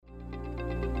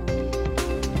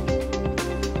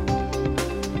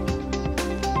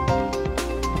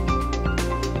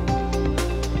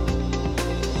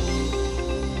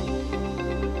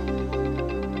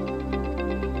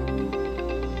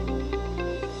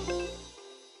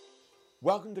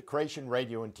Welcome to Creation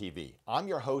Radio and TV. I'm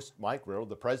your host, Mike Riddle,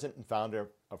 the president and founder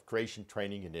of Creation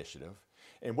Training Initiative.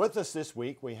 And with us this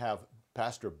week, we have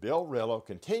Pastor Bill Rillo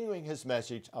continuing his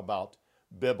message about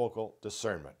biblical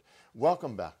discernment.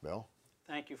 Welcome back, Bill.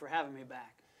 Thank you for having me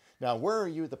back. Now, where are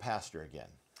you the pastor again?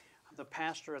 I'm the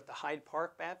pastor at the Hyde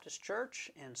Park Baptist Church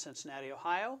in Cincinnati,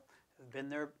 Ohio. I've been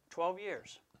there 12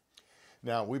 years.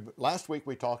 Now, last week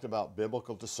we talked about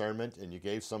biblical discernment, and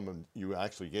you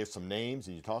actually gave some names,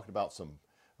 and you talked about some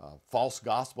false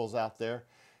gospels out there.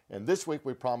 And this week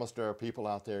we promised our people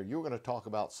out there, you're going to talk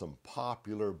about some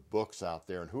popular books out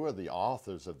there, and who are the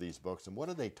authors of these books, and what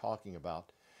are they talking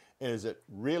about? And is it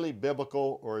really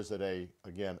biblical, or is it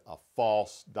again, a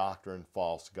false doctrine,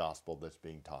 false gospel that's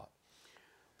being taught?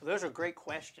 Well, those are great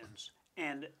questions.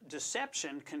 And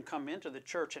deception can come into the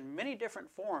church in many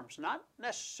different forms, not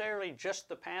necessarily just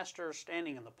the pastor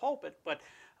standing in the pulpit, but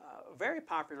a very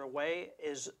popular way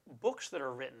is books that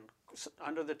are written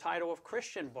under the title of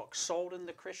Christian books, sold in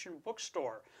the Christian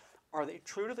bookstore. Are they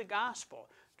true to the gospel?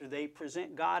 Do they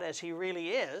present God as He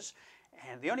really is?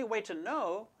 And the only way to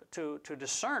know, to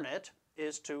discern it,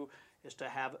 is to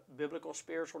have biblical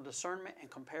spiritual discernment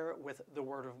and compare it with the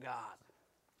Word of God.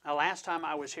 Now, last time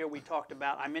I was here,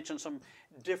 I mentioned some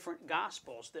different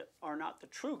gospels that are not the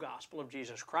true gospel of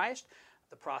Jesus Christ: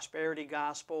 the prosperity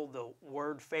gospel, the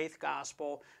word faith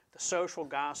gospel, the social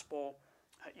gospel,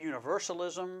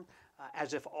 universalism,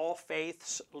 as if all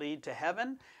faiths lead to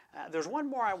heaven. There's one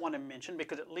more I want to mention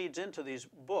because it leads into these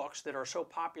books that are so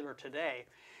popular today,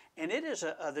 and it is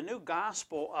the new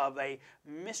gospel of a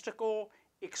mystical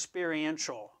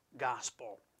experiential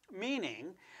gospel,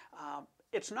 meaning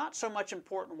it's not so much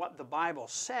important what the Bible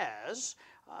says.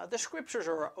 The scriptures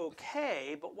are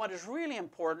okay, but what is really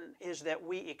important is that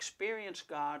we experience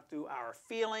God through our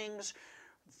feelings,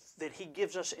 that He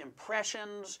gives us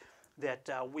impressions, that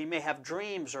we may have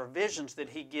dreams or visions that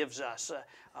He gives us.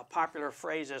 A popular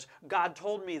phrase is, God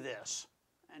told me this.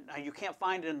 And you can't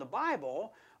find it in the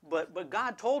Bible, but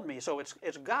God told me, so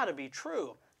it's got to be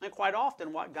true. And quite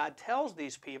often what God tells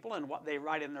these people and what they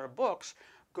write in their books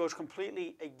goes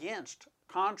completely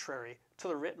contrary to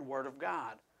the written Word of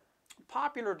God.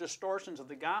 Popular distortions of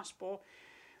the gospel,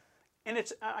 and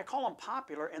I call them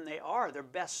popular, and they're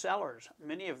bestsellers.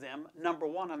 Many of them,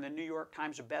 #1 on the New York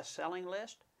Times best-selling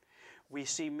list. We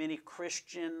see many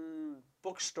Christian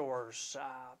bookstores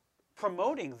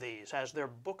promoting these as their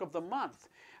book of the month.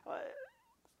 A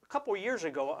couple years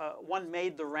ago, one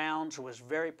made the rounds, was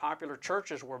very popular.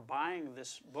 Churches were buying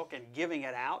this book and giving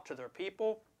it out to their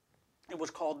people. It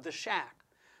was called The Shack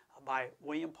by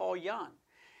William Paul Young.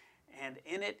 And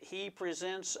in it, he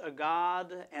presents a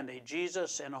God and a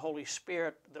Jesus and a Holy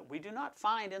Spirit that we do not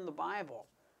find in the Bible.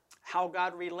 How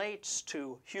God relates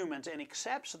to humans and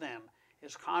accepts them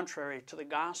is contrary to the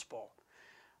gospel.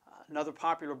 Another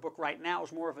popular book right now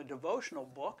is more of a devotional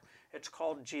book. It's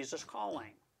called Jesus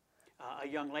Calling. A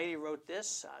young lady wrote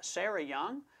this, Sarah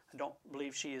Young. I don't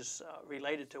believe she is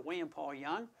related to William Paul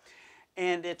Young.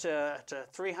 And it's a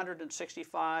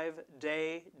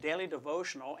 365-day daily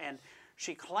devotional, and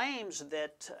she claims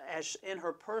that as in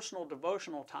her personal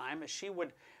devotional time, as she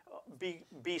would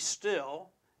be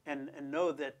still and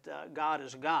know that God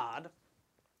is God,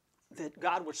 that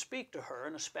God would speak to her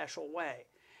in a special way.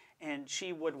 And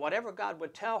she would, whatever God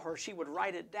would tell her, she would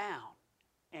write it down.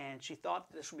 And she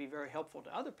thought this would be very helpful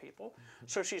to other people.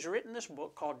 So she's written this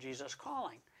book called Jesus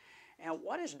Calling. And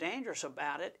what is dangerous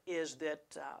about it is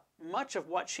that much of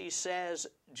what she says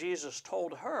Jesus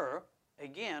told her,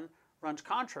 again, runs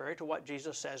contrary to what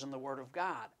Jesus says in the Word of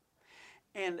God.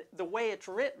 And the way it's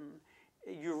written,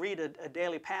 you read a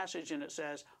daily passage and it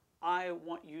says, I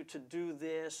want you to do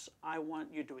this, I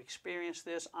want you to experience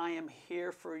this, I am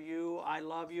here for you, I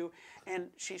love you.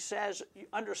 And she says, you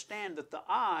understand that the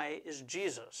I is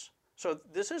Jesus. So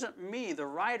this isn't me, the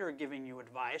writer, giving you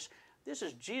advice, this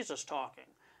is Jesus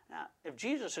talking. Now, if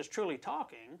Jesus is truly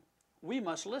talking, we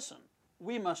must listen.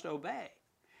 We must obey.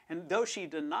 And though she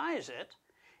denies it,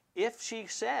 if she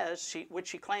says, which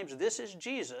she claims this is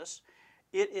Jesus,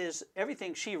 it is,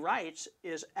 everything she writes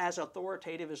is as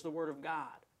authoritative as the Word of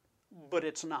God. But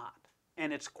it's not.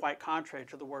 And it's quite contrary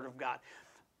to the Word of God.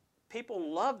 People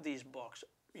love these books.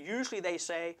 Usually they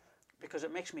say, because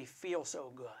it makes me feel so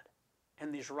good.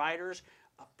 And these writers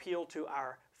appeal to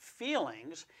our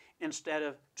feelings instead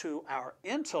of to our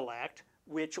intellect,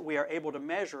 which we are able to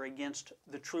measure against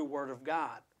the true Word of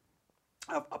God.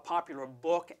 A popular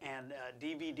book and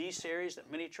DVD series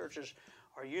that many churches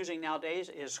are using nowadays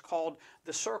is called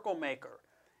The Circle Maker.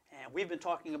 And we've been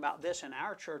talking about this in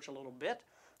our church a little bit.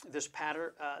 This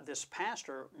pastor,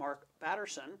 Mark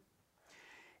Batterson,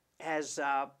 has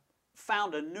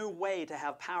found a new way to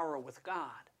have power with God.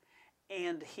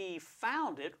 And he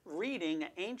found it reading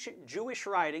ancient Jewish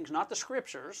writings, not the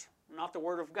scriptures, not the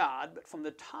Word of God, but from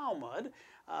the Talmud.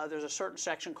 There's a certain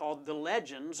section called the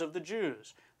Legends of the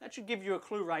Jews. That should give you a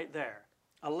clue right there.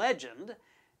 A legend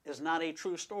is not a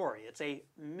true story. It's a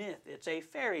myth. It's a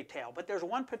fairy tale. But there's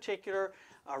one particular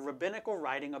rabbinical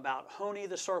writing about Honi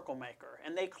the circle maker.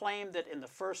 And they claim that in the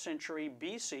 1st century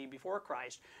BC, before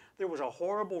Christ, there was a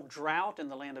horrible drought in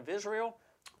the land of Israel.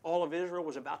 All of Israel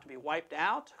was about to be wiped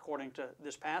out, according to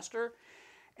this pastor.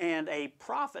 And a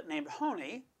prophet named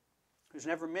Honi, who's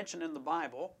never mentioned in the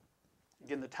Bible,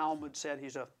 again, the Talmud said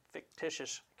he's a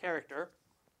fictitious character,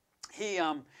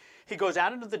 he goes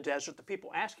out into the desert. The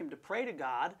people ask him to pray to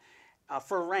God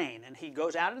for rain. And he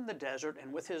goes out in the desert,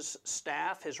 and with his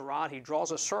staff, his rod, he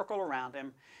draws a circle around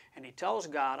him, and he tells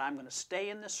God, I'm going to stay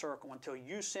in this circle until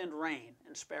you send rain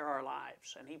and spare our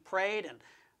lives. And he prayed, and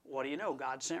what do you know?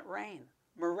 God sent rain,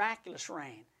 miraculous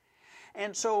rain.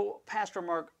 And so Pastor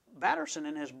Mark Batterson,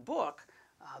 in his book,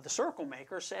 The Circle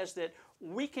Maker, says that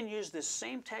we can use this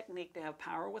same technique to have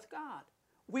power with God.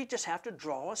 We just have to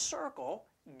draw a circle,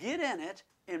 get in it,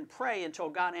 and pray until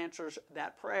God answers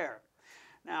that prayer.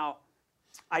 Now,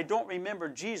 I don't remember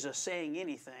Jesus saying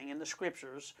anything in the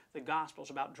scriptures, the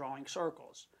Gospels, about drawing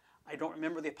circles. I don't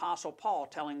remember the Apostle Paul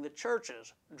telling the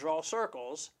churches, draw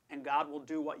circles, and God will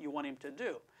do what you want him to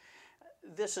do.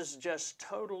 This is just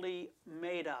totally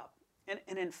made up.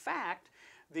 And in fact,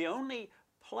 the only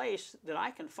place that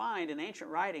I can find in ancient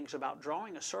writings about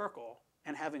drawing a circle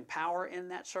and having power in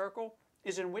that circle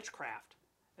is in witchcraft.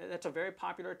 That's a very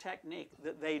popular technique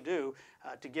that they do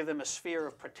to give them a sphere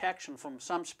of protection from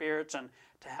some spirits and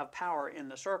to have power in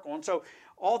the circle. And so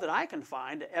all that I can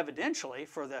find, evidentially,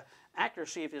 for the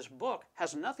accuracy of his book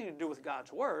has nothing to do with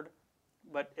God's Word,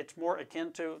 but it's more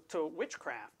akin to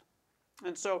witchcraft.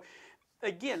 And so,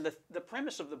 again, the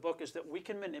premise of the book is that we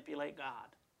can manipulate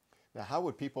God. Now, how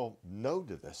would people know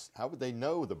to this? How would they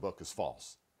know the book is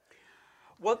false?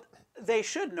 Well, they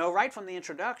should know right from the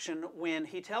introduction when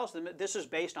he tells them that this is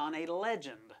based on a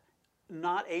legend,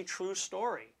 not a true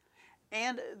story.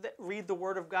 And read the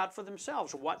Word of God for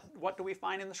themselves. What do we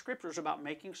find in the Scriptures about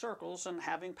making circles and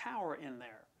having power in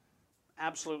there?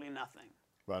 Absolutely nothing.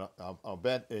 But I'll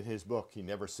bet in his book he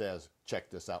never says, check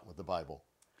this out with the Bible.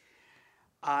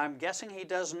 I'm guessing he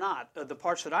does not. The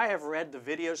parts that I have read, the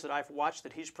videos that I've watched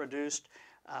that he's produced,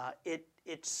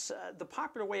 it's the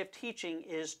popular way of teaching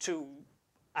is to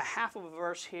a half of a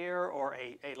verse here or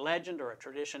a legend or a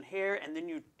tradition here, and then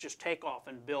you just take off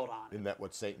and build on it. Isn't that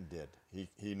what Satan did?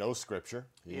 He knows Scripture,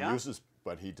 he uses,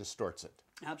 but he distorts it.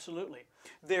 Absolutely.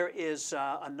 There is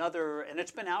another, and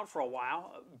it's been out for a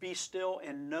while, Be Still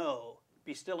and Know.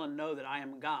 Be Still and Know that I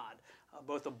am God.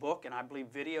 Both a book and I believe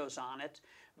videos on it.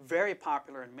 Very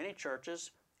popular in many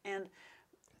churches. And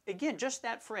again, just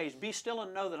that phrase, be still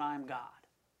and know that I am God.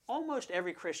 Almost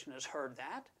every Christian has heard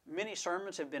that. Many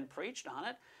sermons have been preached on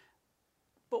it.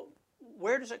 But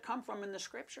where does it come from in the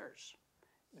Scriptures?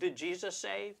 Did Jesus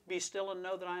say, be still and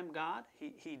know that I am God?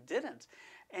 He didn't.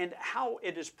 And how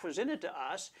it is presented to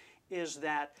us is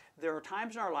that there are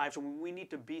times in our lives when we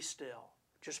need to be still.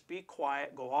 Just be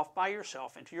quiet, go off by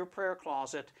yourself into your prayer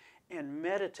closet and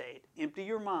meditate. Empty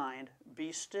your mind,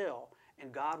 be still,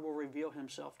 and God will reveal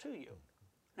himself to you.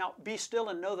 Now, be still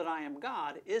and know that I am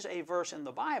God is a verse in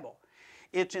the Bible.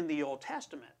 It's in the Old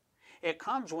Testament. It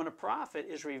comes when a prophet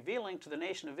is revealing to the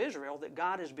nation of Israel that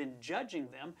God has been judging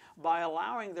them by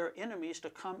allowing their enemies to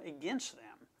come against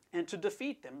them and to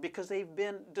defeat them because they've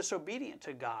been disobedient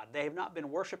to God. They have not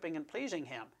been worshiping and pleasing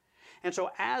him. And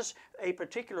so as a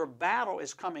particular battle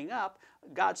is coming up,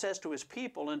 God says to his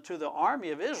people and to the army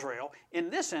of Israel, in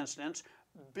this instance,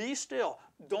 be still,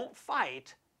 don't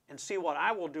fight, and see what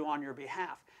I will do on your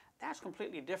behalf. That's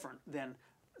completely different than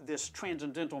this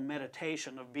transcendental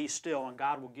meditation of be still and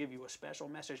God will give you a special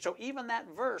message. So even that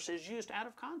verse is used out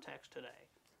of context today.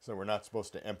 So we're not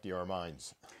supposed to empty our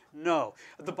minds. No.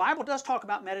 The Bible does talk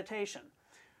about meditation.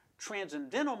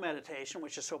 Transcendental meditation,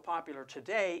 which is so popular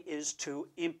today, is to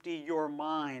empty your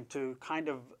mind, to kind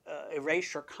of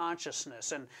erase your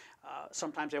consciousness. And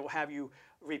sometimes they will have you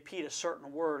repeat a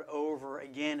certain word over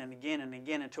again and again and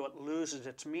again until it loses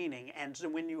its meaning. And so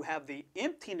when you have the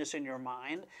emptiness in your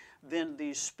mind, then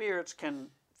these spirits can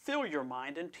fill your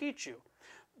mind and teach you.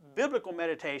 Biblical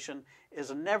meditation is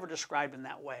never described in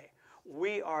that way.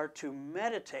 We are to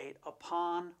meditate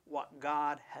upon what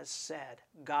God has said,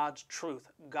 God's truth,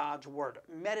 God's Word.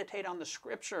 Meditate on the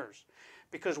Scriptures.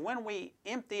 Because when we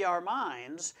empty our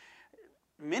minds,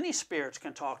 many spirits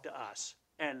can talk to us,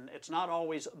 and it's not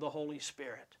always the Holy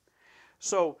Spirit.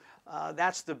 So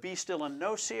that's the Be Still and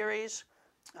Know series.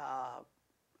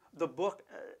 The book,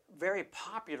 very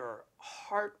popular,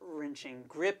 heart-wrenching,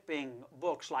 gripping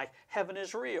books like Heaven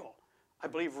is Real, I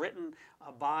believe written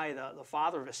by the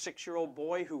father of a 6-year-old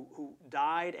boy who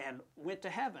died and went to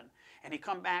heaven. And he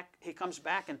comes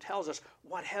back and tells us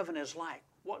what heaven is like,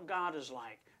 what God is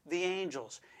like, the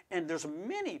angels. And there's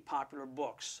many popular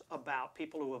books about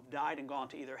people who have died and gone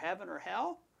to either heaven or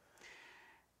hell.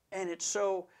 And it's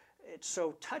so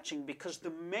touching because the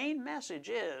main message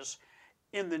is,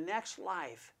 in the next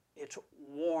life, it's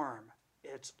warm,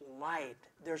 it's light,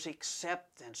 there's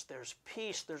acceptance, there's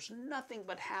peace, there's nothing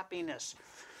but happiness.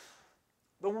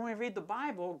 But when we read the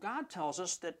Bible, God tells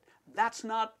us that that's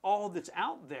not all that's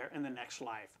out there in the next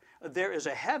life. There is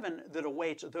a heaven that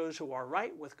awaits those who are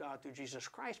right with God through Jesus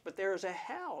Christ, but there is a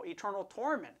hell, eternal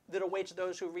torment, that awaits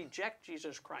those who reject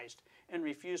Jesus Christ and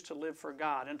refuse to live for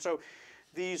God. And so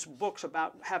these books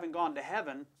about having gone to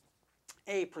heaven,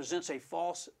 presents a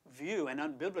false view, an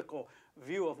unbiblical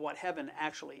view of what heaven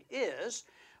actually is,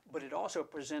 but it also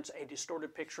presents a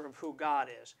distorted picture of who God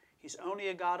is. He's only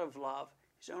a God of love.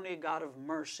 He's only a God of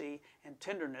mercy and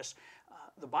tenderness.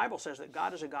 The Bible says that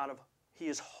God is a God of, He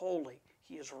is holy.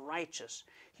 He is righteous.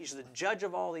 He's the judge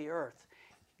of all the earth.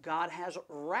 God has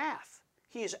wrath.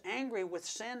 He is angry with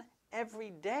sin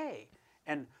every day.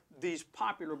 And these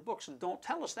popular books don't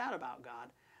tell us that about God,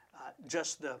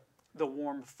 just the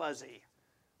warm fuzzy.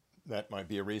 That might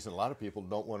be a reason a lot of people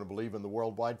don't want to believe in the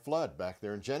worldwide flood back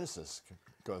there in Genesis,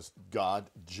 because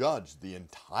God judged the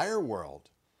entire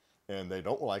world, and they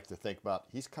don't like to think about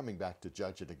He's coming back to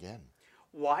judge it again.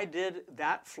 Why did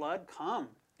that flood come?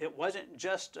 It wasn't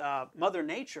just Mother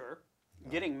Nature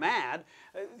getting mad.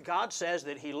 God says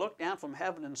that He looked down from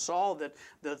heaven and saw that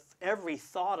every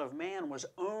thought of man was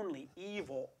only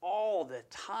evil all the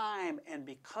time, and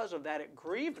because of that it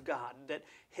grieved God that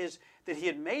He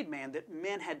had made man, that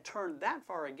men had turned that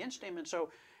far against Him, and so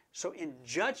in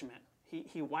judgment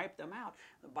He wiped them out.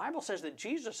 The Bible says that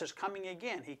Jesus is coming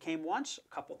again. He came once,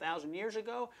 a couple thousand years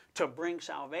ago, to bring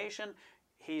salvation.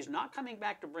 He's not coming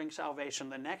back to bring salvation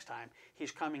the next time. He's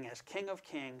coming as King of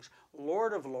Kings,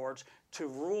 Lord of Lords, to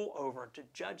rule over, to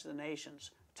judge the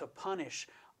nations, to punish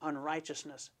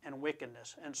unrighteousness and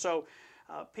wickedness. And so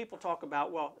people talk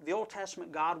about, well, the Old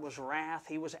Testament, God was wrath,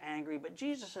 He was angry, but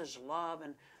Jesus is love.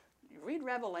 And you read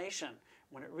Revelation.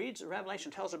 When it reads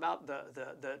Revelation, tells about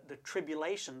the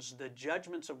tribulations, the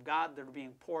judgments of God that are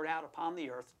being poured out upon the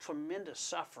earth, tremendous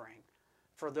suffering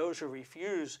for those who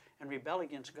refuse and rebel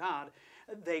against God.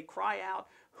 They cry out,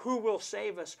 who will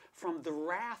save us from the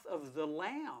wrath of the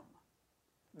Lamb?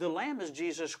 The Lamb is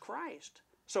Jesus Christ.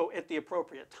 So at the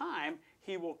appropriate time,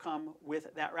 He will come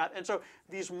with that wrath. And so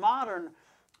these modern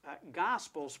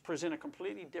Gospels present a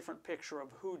completely different picture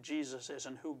of who Jesus is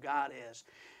and who God is.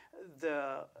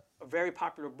 A very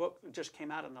popular book just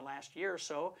came out in the last year or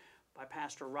so by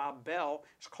Pastor Rob Bell.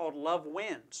 It's called Love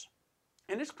Wins.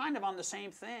 And it's kind of on the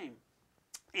same thing.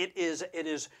 It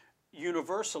is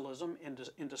universalism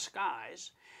in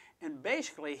disguise. And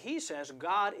basically he says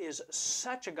God is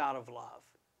such a God of love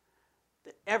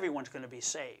that everyone's going to be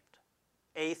saved.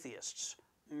 Atheists,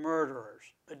 murderers,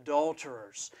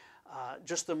 adulterers,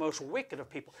 just the most wicked of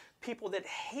people. People that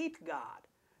hate God.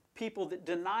 People that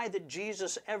deny that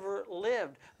Jesus ever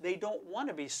lived. They don't want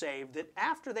to be saved. That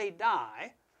after they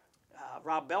die,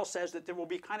 Rob Bell says that there will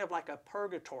be kind of like a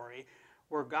purgatory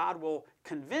where God will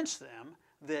convince them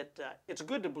that it's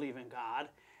good to believe in God,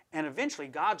 and eventually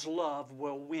God's love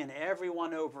will win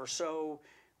everyone over, so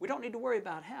we don't need to worry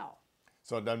about hell.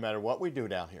 So it doesn't matter what we do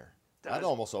down here. That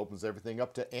almost opens everything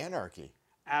up to anarchy.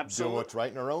 Absolutely. Doing what's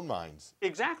right in our own minds.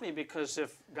 Exactly, because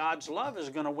if God's love is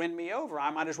going to win me over, I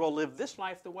might as well live this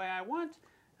life the way I want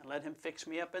and let Him fix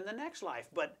me up in the next life.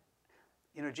 But,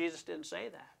 Jesus didn't say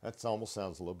that. That almost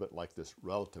sounds a little bit like this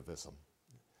relativism.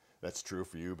 That's true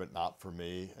for you, but not for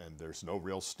me, and there's no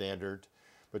real standard.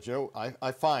 But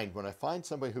I find, when I find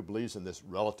somebody who believes in this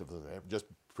relativism, just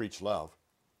preach love,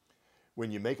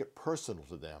 when you make it personal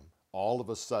to them, all of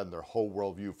a sudden their whole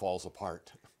worldview falls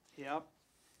apart. Yep.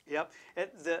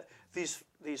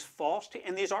 These false,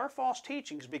 and these are false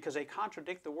teachings because they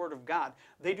contradict the Word of God.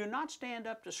 They do not stand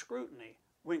up to scrutiny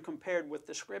when compared with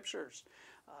the Scriptures.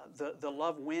 The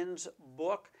Love Wins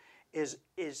book these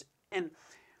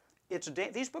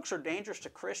books are dangerous to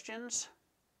Christians,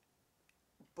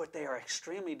 but they are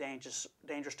extremely dangerous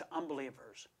to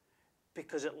unbelievers,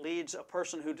 because it leads a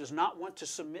person who does not want to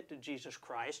submit to Jesus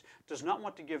Christ, does not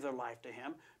want to give their life to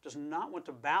Him, does not want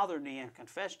to bow their knee and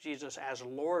confess Jesus as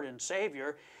Lord and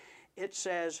Savior. It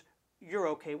says, you're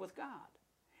okay with God.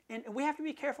 And we have to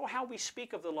be careful how we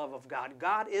speak of the love of God.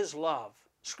 God is love.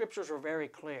 Scriptures are very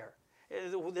clear.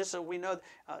 We know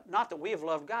not that we have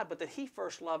loved God, but that He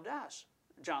first loved us.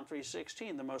 John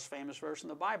 3:16, the most famous verse in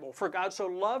the Bible. For God so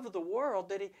loved the world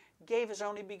that he gave his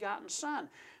only begotten Son.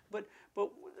 But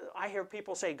I hear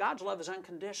people say God's love is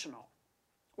unconditional,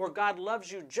 or God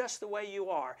loves you just the way you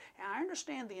are. And I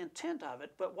understand the intent of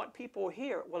it, but what people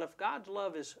hear, well, if God's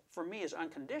love is for me is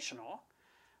unconditional,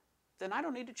 then I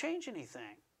don't need to change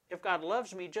anything. If God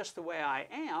loves me just the way I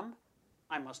am,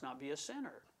 I must not be a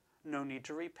sinner. No need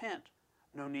to repent.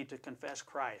 No need to confess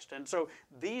Christ. And so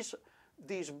these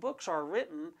books are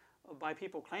written by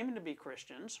people claiming to be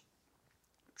Christians,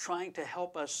 trying to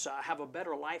help us have a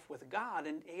better life with God,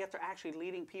 and yet they're actually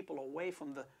leading people away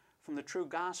from the true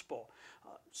gospel.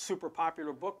 Super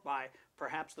popular book by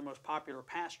perhaps the most popular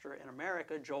pastor in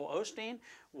America, Joel Osteen,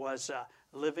 was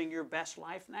Living Your Best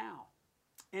Life Now.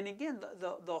 And again,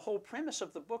 the whole premise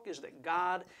of the book is that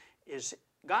God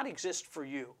exists for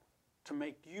you, to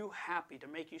make you happy, to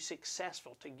make you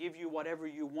successful, to give you whatever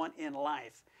you want in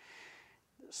life.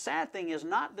 The sad thing is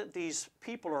not that these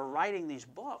people are writing these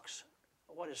books.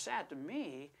 What is sad to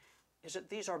me is that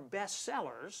these are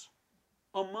bestsellers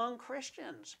among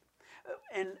Christians.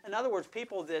 And in other words,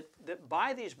 people that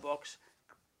buy these books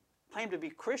claim to be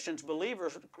Christians,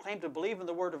 believers, claim to believe in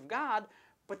the Word of God,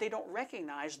 but they don't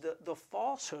recognize the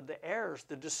falsehood, the errors,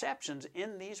 the deceptions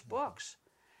in these books.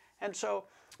 And so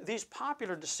these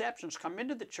popular deceptions come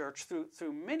into the church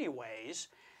through many ways,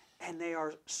 and they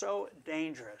are so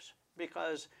dangerous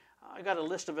because I got a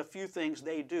list of a few things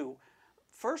they do.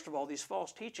 First of all, these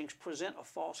false teachings present a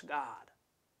false God.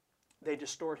 They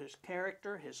distort his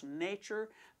character, his nature.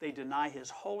 They deny his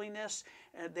holiness.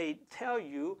 And they tell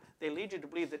you, they lead you to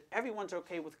believe that everyone's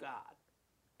okay with God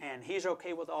and he's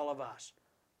okay with all of us.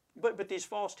 But these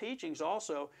false teachings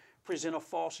also present a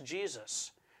false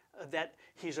Jesus, that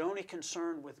he's only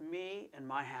concerned with me and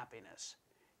my happiness.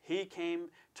 He came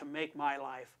to make my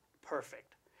life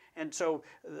perfect. And so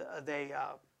they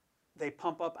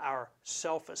pump up our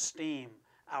self-esteem,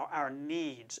 our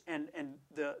needs, and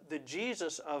the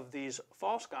Jesus of these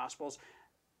false gospels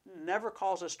never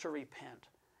calls us to repent,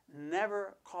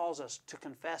 never calls us to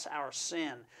confess our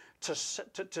sin,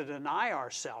 to deny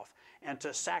ourselves, and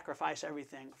to sacrifice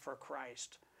everything for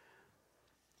Christ.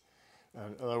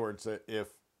 In other words, if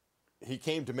he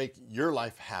came to make your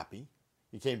life happy,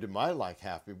 he came to my life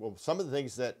happy, well, some of the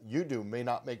things that you do may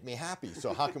not make me happy.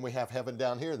 So how can we have heaven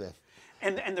down here then?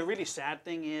 And the really sad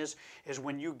thing is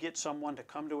when you get someone to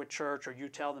come to a church, or you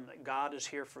tell them that God is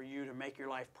here for you to make your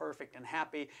life perfect and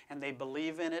happy, and they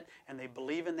believe in it, and they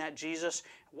believe in that Jesus,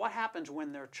 what happens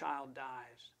when their child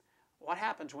dies? What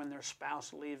happens when their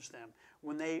spouse leaves them?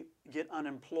 When they get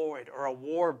unemployed or a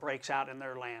war breaks out in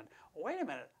their land? Wait a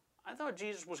minute, I thought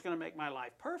Jesus was going to make my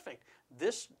life perfect.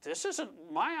 This isn't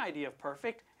my idea of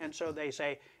perfect. And so they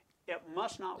say, it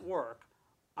must not work.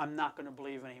 I'm not going to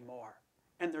believe anymore.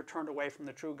 And they're turned away from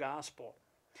the true gospel.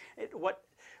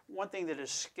 One thing that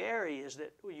is scary is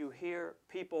that you hear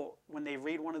people, when they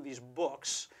read one of these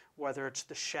books, whether it's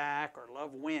The Shack or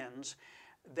Love Wins,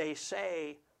 they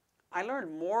say, I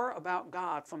learned more about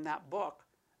God from that book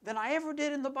than I ever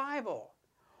did in the Bible.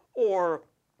 Or,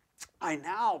 I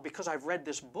now, because I've read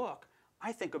this book,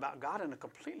 I think about God in a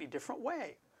completely different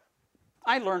way.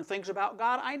 I learned things about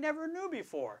God I never knew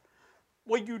before.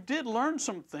 Well, you did learn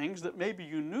some things that maybe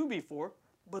you knew before,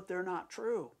 but they're not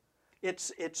true.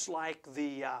 It's like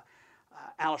the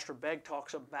Alistair Begg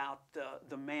talks about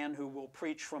the man who will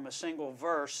preach from a single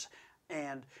verse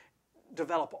and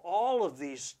develop all of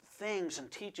these things and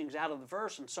teachings out of the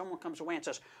verse, and someone comes away and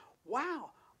says,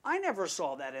 wow, I never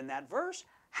saw that in that verse.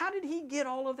 How did he get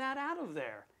all of that out of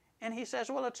there? And he says,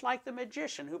 well, it's like the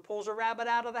magician who pulls a rabbit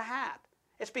out of the hat.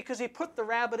 It's because he put the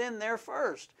rabbit in there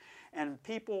first. And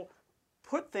people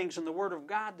put things in the Word of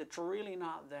God that's really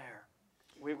not there.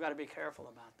 We've got to be careful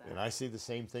about that. And I see the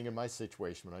same thing in my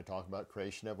situation when I talk about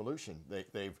creation evolution.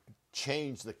 They've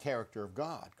changed the character of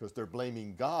God because they're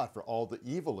blaming God for all the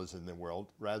evil is in the world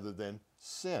rather than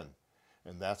sin.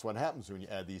 And that's what happens when you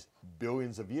add these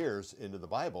billions of years into the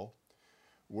Bible.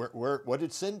 What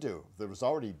did sin do? There was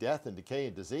already death and decay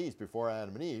and disease before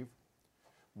Adam and Eve.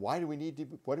 What do we need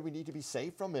to be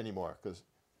saved from anymore? Because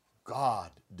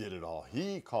God did it all.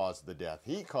 He caused the death.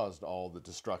 He caused all the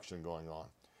destruction going on.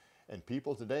 And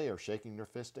people today are shaking their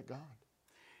fist at God.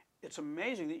 It's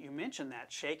amazing that you mentioned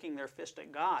that, shaking their fist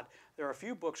at God. There are a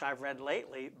few books I've read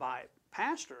lately by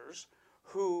pastors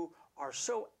who are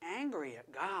so angry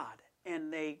at God,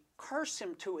 and they curse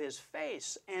him to his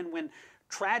face. And when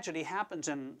tragedy happens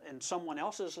in someone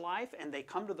else's life and they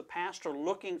come to the pastor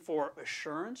looking for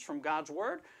assurance from God's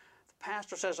Word, the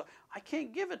pastor says, I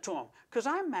can't give it to him because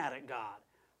I'm mad at God.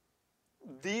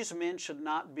 These men should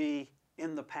not be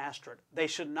in the pastorate. They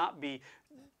should not be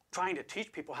trying to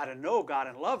teach people how to know God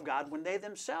and love God when they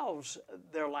themselves,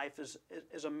 their life is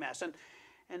a mess.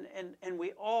 And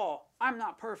we all, I'm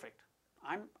not perfect.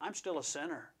 I'm still a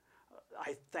sinner.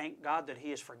 I thank God that He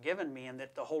has forgiven me and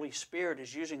that the Holy Spirit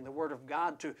is using the Word of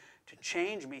God to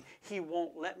change me. He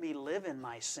won't let me live in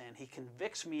my sin. He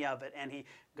convicts me of it, and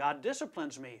God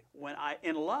disciplines me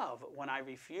in love when I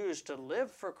refuse to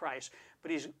live for Christ.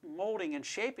 But He's molding and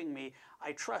shaping me,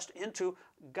 I trust, into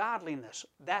godliness.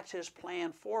 That's His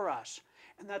plan for us.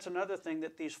 And that's another thing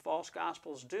that these false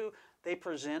gospels do. They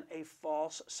present a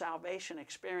false salvation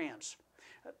experience.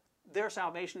 Their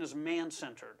salvation is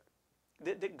man-centered.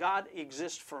 That God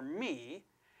exists for me.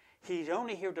 He's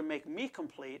only here to make me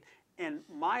complete and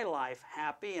my life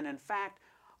happy. And in fact,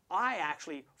 I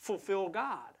actually fulfill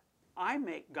God. I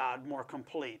make God more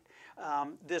complete.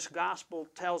 This gospel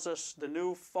tells us, the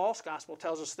new false gospel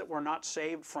tells us that we're not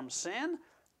saved from sin.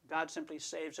 God simply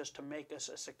saves us to make us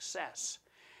a success.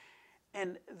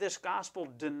 And this gospel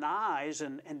denies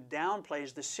and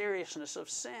downplays the seriousness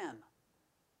of sin.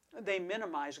 They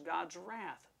minimize God's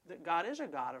wrath. That God is a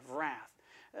God of wrath.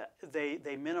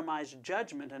 They minimize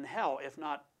judgment and hell, if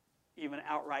not even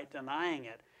outright denying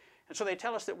it. And so they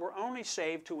tell us that we're only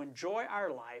saved to enjoy our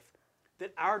life,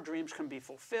 that our dreams can be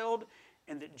fulfilled,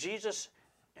 and that Jesus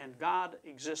and God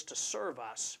exist to serve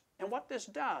us. And what this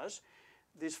does,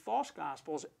 these false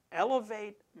gospels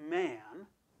elevate man,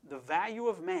 the value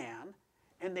of man,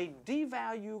 and they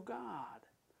devalue God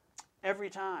every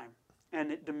time.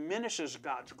 And it diminishes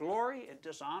God's glory, it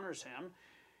dishonors Him.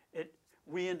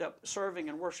 We end up serving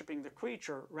and worshiping the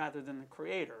creature rather than the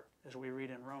Creator, as we read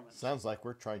in Romans. Sounds like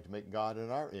we're trying to make God in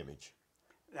our image.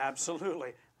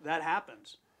 Absolutely. That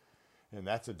happens. And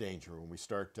that's a danger when we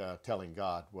start telling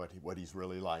God what He's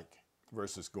really like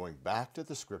versus going back to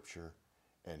the Scripture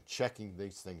and checking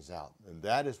these things out. And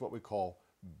that is what we call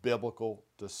biblical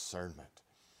discernment.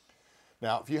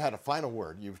 Now, if you had a final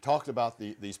word, you've talked about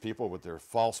these people with their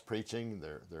false preaching,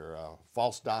 their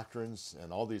false doctrines,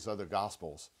 and all these other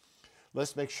gospels.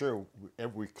 Let's make sure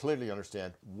we clearly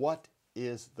understand what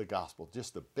is the gospel,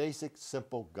 just the basic,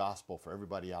 simple gospel for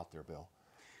everybody out there, Bill.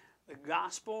 The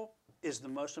gospel is the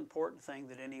most important thing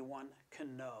that anyone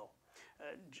can know.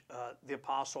 The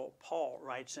Apostle Paul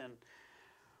writes in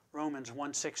Romans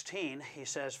 1:16, he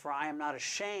says, "For I am not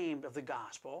ashamed of the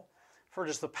gospel, for it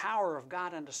is the power of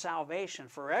God unto salvation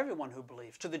for everyone who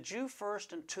believes, to the Jew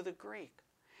first and to the Greek."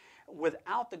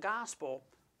 Without the gospel,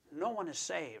 no one is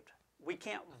saved. We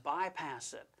can't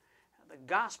bypass it. The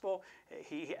gospel,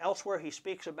 elsewhere he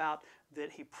speaks about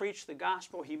that he preached the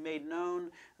gospel, he made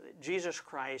known that Jesus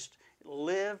Christ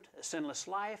lived a sinless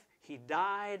life, he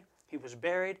died, he was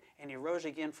buried, and he rose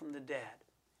again from the dead.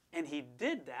 And he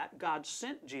did that. God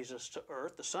sent Jesus to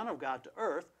earth, the Son of God to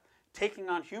earth, taking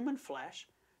on human flesh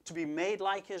to be made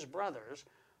like his brothers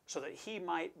so that he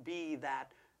might be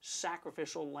that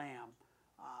sacrificial lamb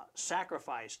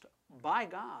sacrificed by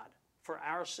God for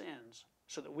our sins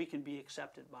so that we can be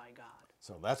accepted by God.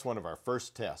 So that's one of our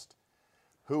first tests.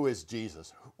 Who is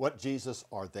Jesus? What Jesus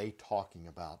are they talking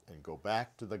about? And go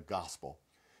back to the gospel.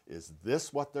 Is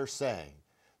this what they're saying?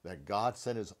 That God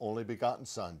sent His only begotten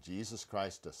Son, Jesus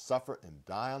Christ, to suffer and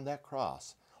die on that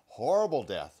cross. Horrible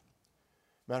death.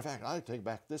 Matter of fact, I take it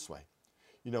back this way.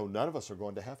 You know, none of us are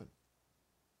going to heaven.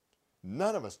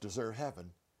 None of us deserve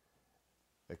heaven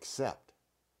except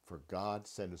for God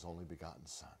sent His only begotten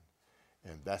Son.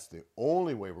 And that's the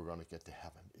only way we're going to get to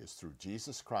heaven is through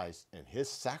Jesus Christ and His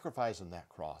sacrifice on that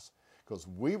cross. Because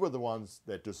we were the ones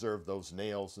that deserved those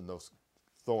nails and those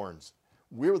thorns.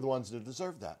 We were the ones that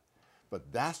deserved that.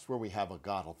 But that's where we have a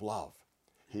God of love.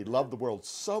 He loved the world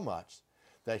so much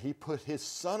that He put His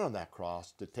Son on that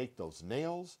cross to take those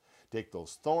nails, take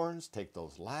those thorns, take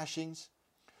those lashings,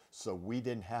 so we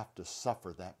didn't have to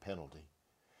suffer that penalty.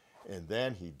 And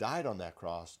then He died on that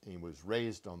cross and He was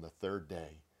raised on the third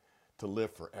day to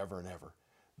live forever and ever.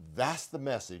 That's the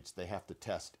message they have to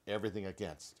test everything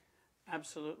against.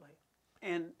 Absolutely.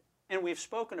 And we've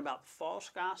spoken about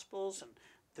false gospels and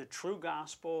the true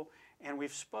gospel, and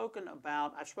I've spoken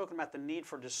about the need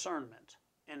for discernment.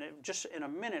 And just in a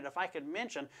minute, if I could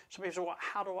mention, some people say, well,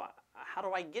 how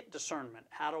do I get discernment?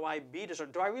 How do I be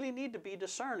discerning? Do I really need to be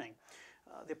discerning?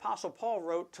 The Apostle Paul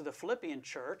wrote to the Philippian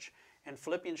church in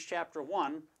Philippians chapter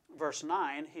 1, verse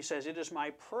 9, he says, "It is my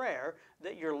prayer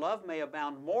that your love may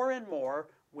abound more and more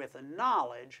with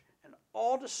knowledge and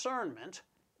all discernment,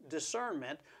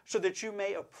 so that you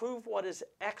may approve what is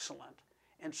excellent,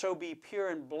 and so be pure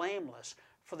and blameless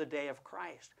for the day of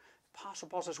Christ." Apostle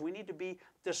Paul says we need to be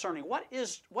discerning. What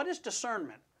is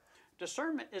discernment?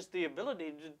 Discernment is the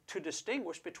ability to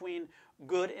distinguish between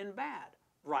good and bad,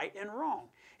 right and wrong.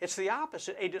 It's the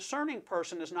opposite. A discerning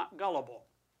person is not gullible.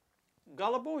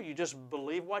 Gullible, you just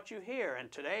believe what you hear.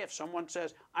 And today, if someone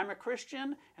says, I'm a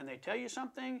Christian, and they tell you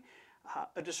something,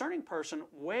 a discerning person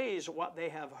weighs what they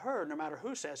have heard, no matter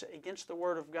who says it, against the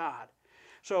Word of God.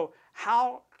 So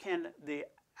how can the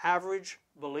average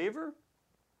believer,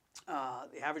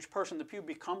 the average person in the pew,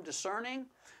 become discerning?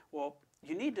 Well,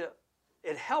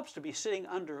 it helps to be sitting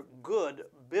under good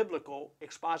biblical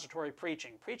expository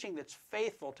preaching that's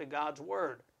faithful to God's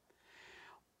Word.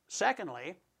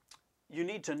 Secondly, you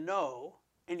need to know,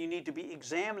 and you need to be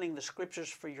examining the Scriptures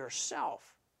for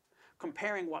yourself,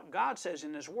 comparing what God says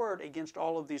in His Word against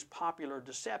all of these popular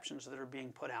deceptions that are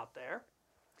being put out there.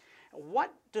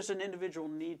 What does an individual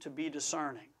need to be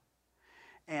discerning?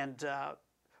 And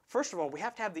first of all, we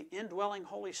have to have the indwelling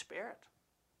Holy Spirit.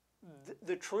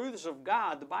 The truths of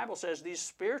God, the Bible says these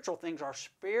spiritual things are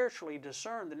spiritually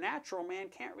discerned. The natural man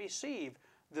can't receive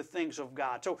the things of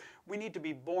God. So we need to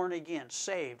be born again,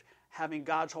 saved, having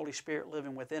God's Holy Spirit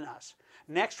living within us.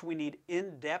 Next, we need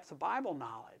in-depth Bible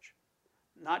knowledge.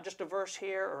 Not just a verse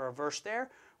here or a verse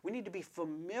there. We need to be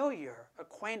familiar,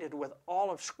 acquainted with all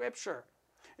of Scripture.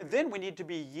 And then we need to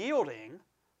be yielding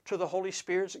to the Holy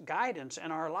Spirit's guidance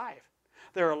in our life.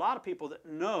 There are a lot of people that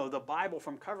know the Bible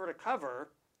from cover to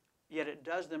cover, yet it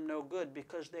does them no good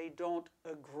because they don't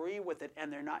agree with it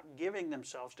and they're not giving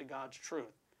themselves to God's truth.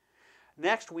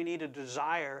 Next, we need a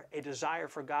desire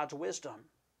for God's wisdom.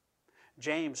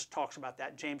 James talks about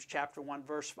that, James chapter 1,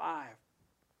 verse 5.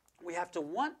 We have to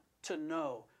want to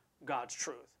know God's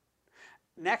truth.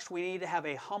 Next, we need to have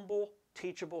a humble,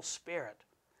 teachable spirit.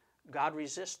 God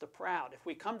resists the proud. If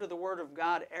we come to the Word of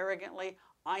God arrogantly,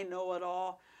 I know it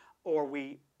all, or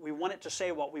we want it to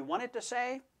say what we want it to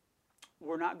say,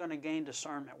 we're not going to gain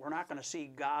discernment. We're not going to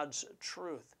see God's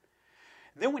truth.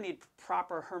 Then we need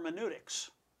proper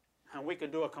hermeneutics. And we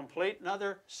could do a complete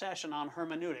another session on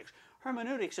hermeneutics.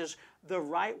 Hermeneutics is the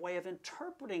right way of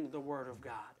interpreting the Word of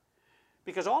God.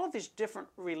 Because all of these different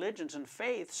religions and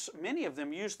faiths, many of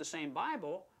them use the same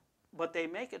Bible, but they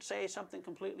make it say something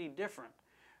completely different.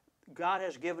 God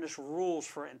has given us rules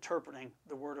for interpreting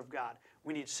the Word of God.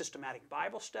 We need systematic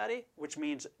Bible study, which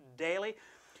means daily.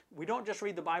 We don't just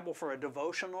read the Bible for a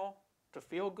devotional to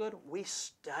feel good. We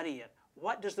study it.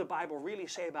 What does the Bible really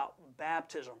say about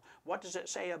baptism? What does it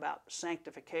say about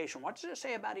sanctification? What does it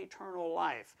say about eternal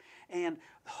life? And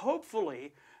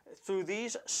hopefully, through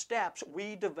these steps,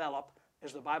 we develop,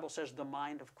 as the Bible says, the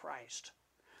mind of Christ,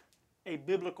 a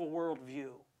biblical worldview.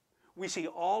 We see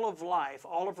all of life,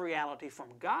 all of reality from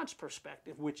God's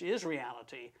perspective, which is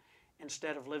reality,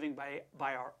 instead of living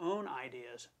by our own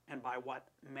ideas and by what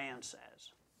man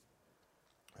says.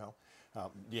 Well,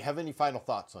 do you have any final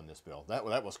thoughts on this, Bill?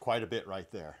 That was quite a bit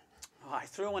right there. Oh, I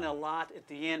threw in a lot at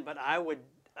the end, but I would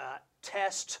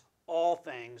test all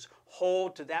things,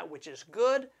 hold to that which is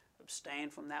good, abstain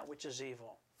from that which is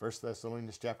evil. 1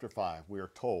 Thessalonians chapter 5, we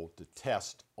are told to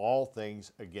test all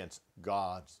things against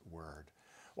God's Word.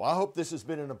 Well, I hope this has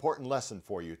been an important lesson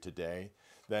for you today,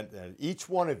 that each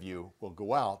one of you will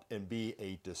go out and be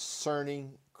a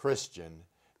discerning Christian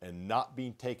and not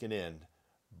being taken in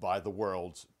by the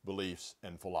world's beliefs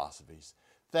and philosophies.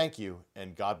 Thank you,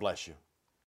 and God bless you.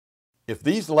 If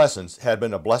these lessons had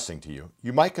been a blessing to you,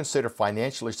 you might consider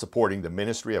financially supporting the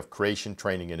Ministry of Creation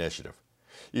Training Initiative.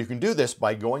 You can do this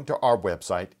by going to our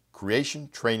website,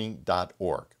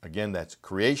 creationtraining.org. Again, that's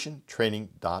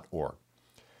creationtraining.org.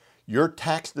 Your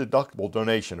tax-deductible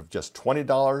donation of just $20,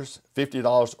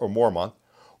 $50, or more a month,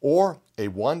 or a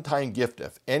one-time gift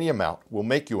of any amount will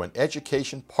make you an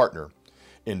education partner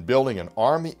in building an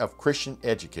army of Christian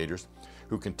educators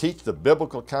who can teach the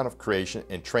biblical account of creation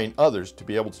and train others to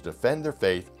be able to defend their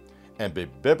faith and be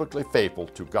biblically faithful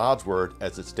to God's Word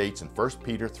as it states in 1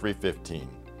 Peter 3:15.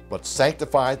 But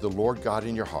sanctify the Lord God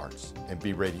in your hearts, and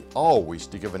be ready always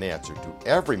to give an answer to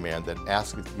every man that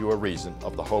asketh you a reason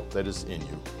of the hope that is in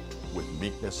you, with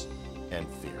meekness and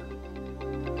fear.